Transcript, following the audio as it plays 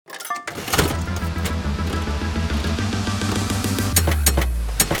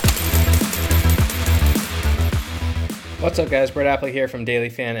What's up, guys? Brett Appley here from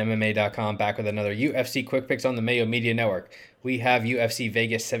DailyFanMMA.com, back with another UFC Quick Picks on the Mayo Media Network. We have UFC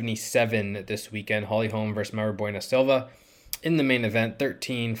Vegas 77 this weekend, Holly Holm versus Mauro Bueno Silva. In the main event,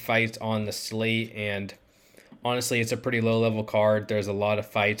 13 fights on the slate, and honestly, it's a pretty low-level card. There's a lot of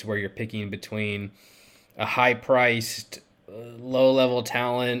fights where you're picking between a high-priced, low-level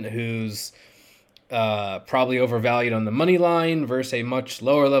talent who's probably overvalued on the money line versus a much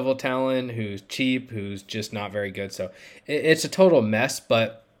lower level talent who's cheap, who's just not very good. So it's a total mess,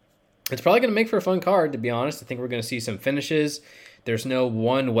 but it's probably going to make for a fun card, to be honest. I think we're going to see some finishes. There's no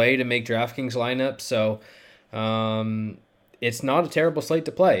one way to make DraftKings lineup, so it's not a terrible slate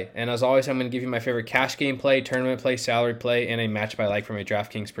to play. And as always, I'm going to give you my favorite cash game play, tournament play, salary play, and a matchup I like from a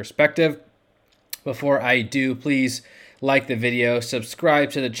DraftKings perspective. Before I do, please like the video,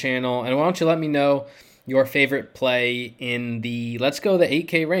 subscribe to the channel, and why don't you let me know your favorite play in the, let's go the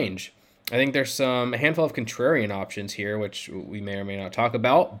 8K range. I think there's a handful of contrarian options here, which we may or may not talk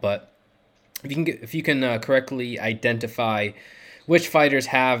about, but if you can correctly identify which fighters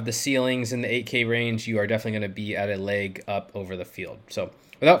have the ceilings in the 8K range, you are definitely going to be at a leg up over the field. So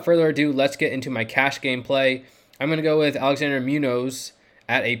without further ado, let's get into my cash game play. I'm going to go with Alexander Munoz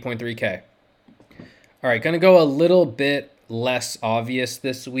at 8.3K. All right, going to go a little bit less obvious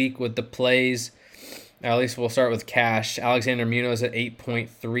this week with the plays. At least we'll start with cash. Alexander Munoz at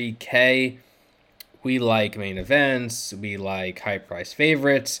 8.3K. We like main events. We like high-price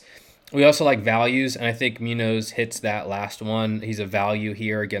favorites. We also like values, and I think Munoz hits that last one. He's a value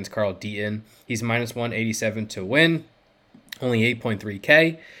here against Carl Deaton. He's minus 187 to win, only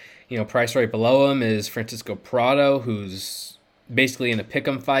 8.3K. You know, price right below him is Francisco Prado, who's basically in a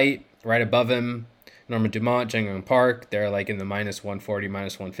pick'em fight. Right above him, Norman Dumont, Jang Park, they're like in the minus 140,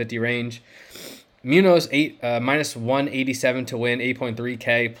 minus 150 range. Munoz, minus 187 to win,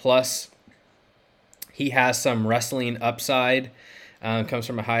 8.3K, plus he has some wrestling upside. Comes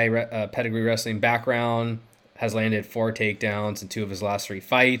from a high pedigree wrestling background, has landed 4 takedowns in 2 of his last 3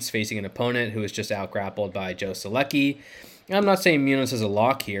 fights, facing an opponent who was just out-grappled by Joe Solecki. I'm not saying Munoz is a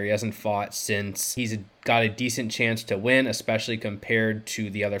lock here. He hasn't fought since. He's got a decent chance to win, especially compared to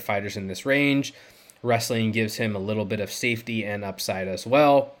the other fighters in this range. Wrestling gives him a little bit of safety and upside as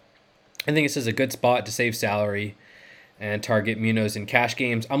well. I think this is a good spot to save salary and target Munoz in cash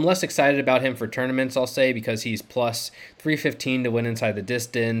games. I'm less excited about him for tournaments, I'll say, because he's plus 315 to win inside the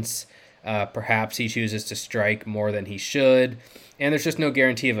distance. Perhaps he chooses to strike more than he should, and there's just no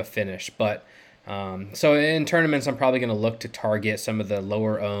guarantee of a finish. But so in tournaments, I'm probably going to look to target some of the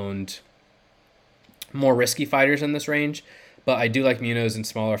lower-owned, more risky fighters in this range. But I do like Munoz in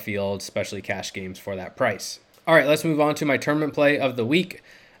smaller fields, especially cash games for that price. All right, let's move on to my tournament play of the week.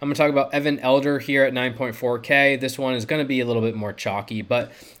 I'm going to talk about Evan Elder here at 9.4K. This one is going to be a little bit more chalky, but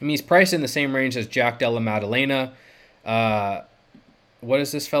I mean, he's priced in the same range as Jack Della Maddalena. What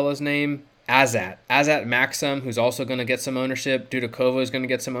is this fellow's name? Azat Maxim, who's also going to get some ownership. Dudakova is going to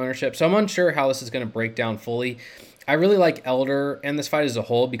get some ownership. So I'm unsure how this is going to break down fully. I really like Elder and this fight as a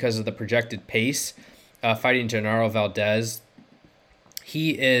whole because of the projected pace. Fighting Genaro Valdez.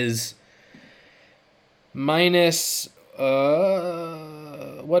 He is minus,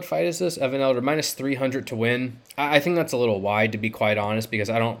 what fight is this? Evan Elder, minus 300 to win. I think that's a little wide, to be quite honest, because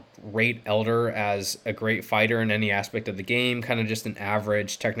I don't rate Elder as a great fighter in any aspect of the game. Kind of just an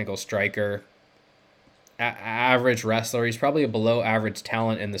average technical striker, average wrestler. He's probably a below average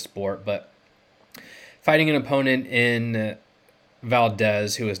talent in the sport, but fighting an opponent in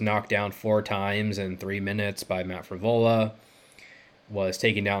Valdez, who was knocked down 4 times in 3 minutes by Matt Frivola, was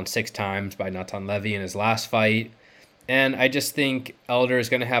taken down 6 times by Natan Levy in his last fight. And I just think Elder is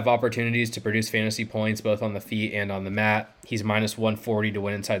going to have opportunities to produce fantasy points both on the feet and on the mat. He's minus 140 to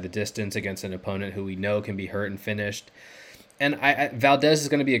win inside the distance against an opponent who we know can be hurt and finished. And Valdez is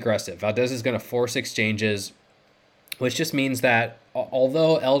going to be aggressive. Valdez is going to force exchanges, which just means that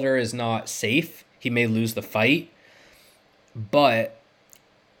although Elder is not safe, he may lose the fight. But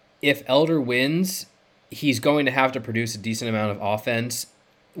if Elder wins, he's going to have to produce a decent amount of offense,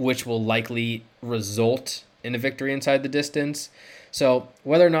 which will likely result in a victory inside the distance. So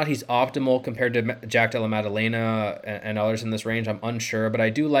whether or not he's optimal compared to Jack Della Maddalena and others in this range, I'm unsure. But I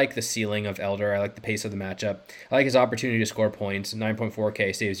do like the ceiling of Elder. I like the pace of the matchup. I like his opportunity to score points.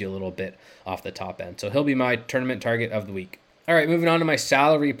 9.4K saves you a little bit off the top end. So he'll be my tournament target of the week. All right, moving on to my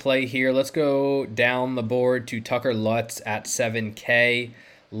salary play here. Let's go down the board to Tucker Lutz at 7K.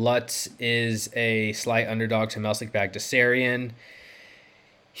 Lutz is a slight underdog to Melsik Bagdasaryan.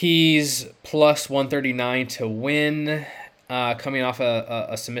 He's plus 139 to win, coming off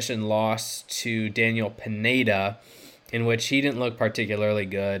a submission loss to Daniel Pineda, in which he didn't look particularly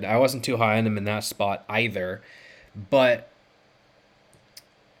good. I wasn't too high on him in that spot either. but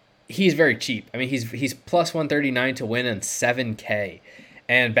he's very cheap. I mean, he's plus 139 to win and 7K.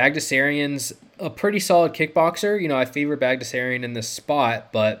 And Bagdasarian's a pretty solid kickboxer. You know, I favor Bagdasarian in this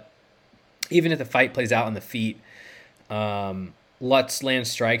spot, but even if the fight plays out on the feet, Lutz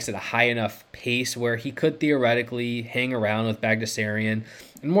lands strikes at a high enough pace where he could theoretically hang around with Bagdasarian.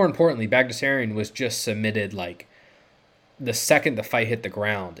 And more importantly, Bagdasarian was just submitted like the second the fight hit the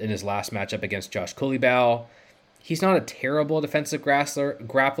ground in his last matchup against Josh Kulibau. He's not a terrible defensive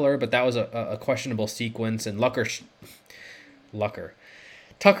grappler, but that was a questionable sequence. And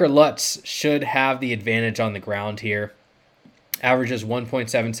Tucker Lutz should have the advantage on the ground here. Averages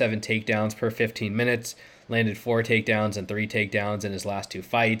 1.77 takedowns per 15 minutes. Landed 4 takedowns and 3 takedowns in his last 2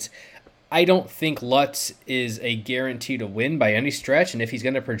 fights. I don't think Lutz is a guarantee to win by any stretch, and if he's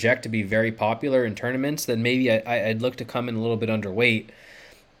going to project to be very popular in tournaments, then maybe I'd look to come in a little bit underweight.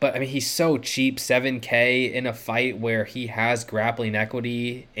 But, I mean, he's so cheap, 7K in a fight where he has grappling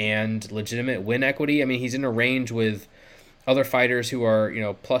equity and legitimate win equity. I mean, he's in a range with other fighters who are, you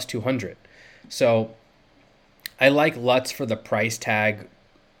know, plus 200. So I like Lutz for the price tag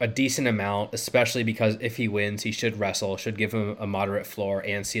a decent amount, especially because if he wins, he should wrestle, should give him a moderate floor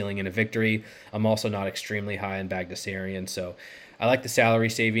and ceiling in a victory. I'm also not extremely high on Bagdasarian, so I like the salary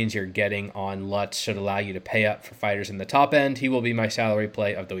savings you're getting on Lutz. Should allow you to pay up for fighters in the top end. He will be my salary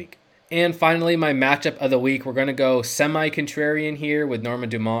play of the week. And finally, my matchup of the week, we're going to go semi-contrarian here with Norma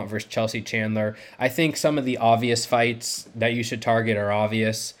Dumont versus Chelsea Chandler. I think some of the obvious fights that you should target are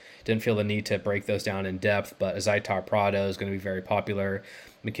obvious. Didn't feel the need to break those down in depth, but Zaitar Prado is going to be very popular.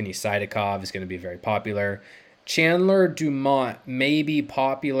 McKinney Sidakov is going to be very popular. Chandler Dumont may be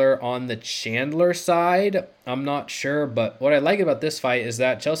popular on the Chandler side. I'm not sure, but what I like about this fight is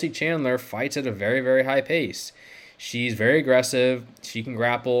that Chelsea Chandler fights at a very, very high pace. She's very aggressive. She can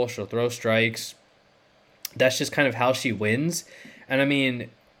grapple. She'll throw strikes. That's just kind of how she wins. And I mean,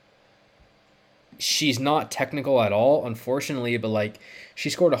 she's not technical at all, unfortunately, but like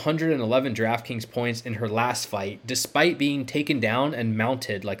she scored 111 DraftKings points in her last fight, despite being taken down and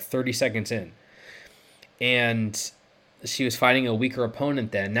mounted like 30 seconds in. And she was fighting a weaker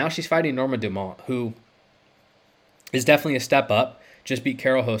opponent then. Now she's fighting Norma Dumont, who is definitely a step up. Just beat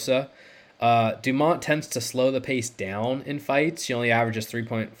Carol Hossa. Dumont tends to slow the pace down in fights. She only averages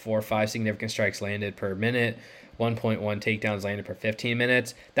 3.45 significant strikes landed per minute. 1.1 takedowns landed per 15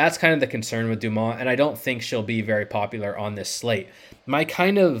 minutes. That's kind of the concern with Dumont, and I don't think she'll be very popular on this slate. My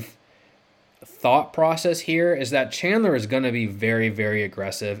kind of thought process here is that Chandler is going to be very, very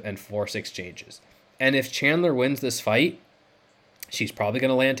aggressive and force exchanges. And if Chandler wins this fight, she's probably going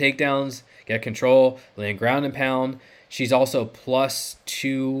to land takedowns, get control, land ground and pound. She's also plus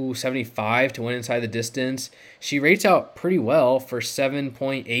 275 to win inside the distance. She rates out pretty well for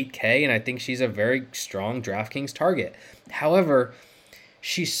 7.8K, and I think she's a very strong DraftKings target. However,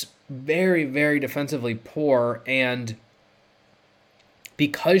 she's very, very defensively poor, and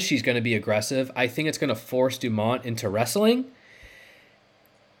because she's going to be aggressive, I think it's going to force Dumont into wrestling,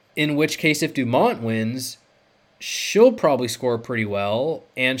 in which case if Dumont wins, she'll probably score pretty well,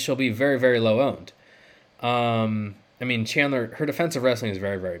 and she'll be very, very low owned. I mean, Chandler, her defensive wrestling is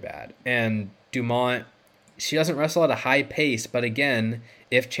very, very bad. And Dumont, she doesn't wrestle at a high pace. But again,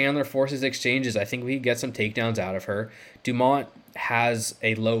 if Chandler forces exchanges, I think we could get some takedowns out of her. Dumont has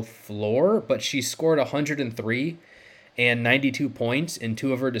a low floor, but she scored 103 and 92 points in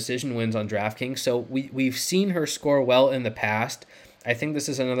 2 of her decision wins on DraftKings. So we've seen her score well in the past. I think this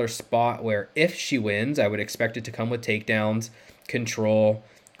is another spot where if she wins, I would expect it to come with takedowns, control,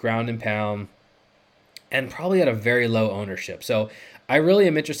 ground and pound, and probably at a very low ownership. So I really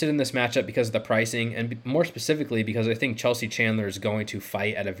am interested in this matchup because of the pricing, and more specifically because I think Chelsea Chandler is going to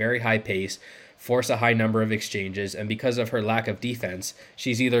fight at a very high pace, force a high number of exchanges, and because of her lack of defense,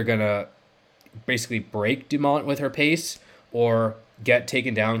 she's either going to basically break Dumont with her pace or get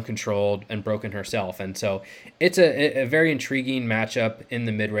taken down, controlled, and broken herself. And so it's a very intriguing matchup in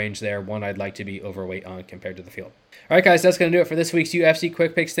the mid-range there, one I'd like to be overweight on compared to the field. All right, guys, that's going to do it for this week's UFC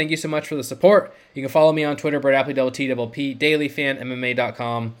Quick Picks. Thank you so much for the support. You can follow me on Twitter, BrettApley,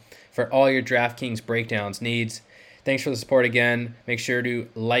 dailyfanmma.com for all your DraftKings breakdowns needs. Thanks for the support again. Make sure to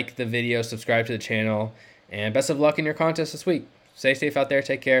like the video, subscribe to the channel, and best of luck in your contest this week. Stay safe out there.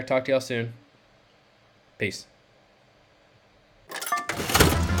 Take care. Talk to y'all soon. Peace.